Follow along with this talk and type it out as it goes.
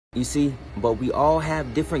You see, but we all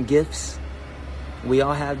have different gifts. We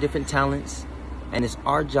all have different talents. And it's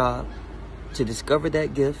our job to discover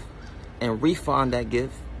that gift and refine that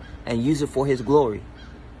gift and use it for His glory.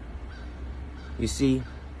 You see,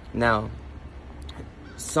 now,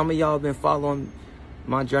 some of y'all been following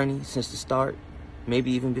my journey since the start,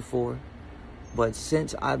 maybe even before. But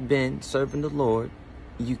since I've been serving the Lord,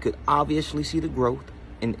 you could obviously see the growth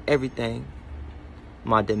in everything.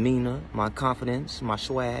 My demeanor, my confidence, my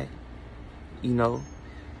swag, you know,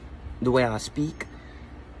 the way I speak.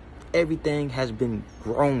 Everything has been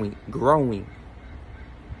growing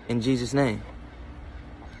in Jesus' name.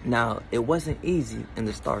 Now, it wasn't easy in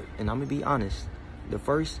the start, and I'm going to be honest. The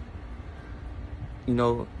first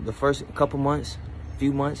couple months,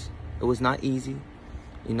 few months, it was not easy.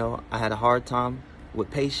 You know, I had a hard time with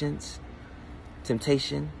patience,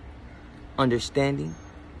 temptation, understanding,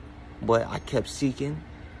 but I kept seeking,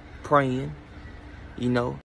 praying, you know.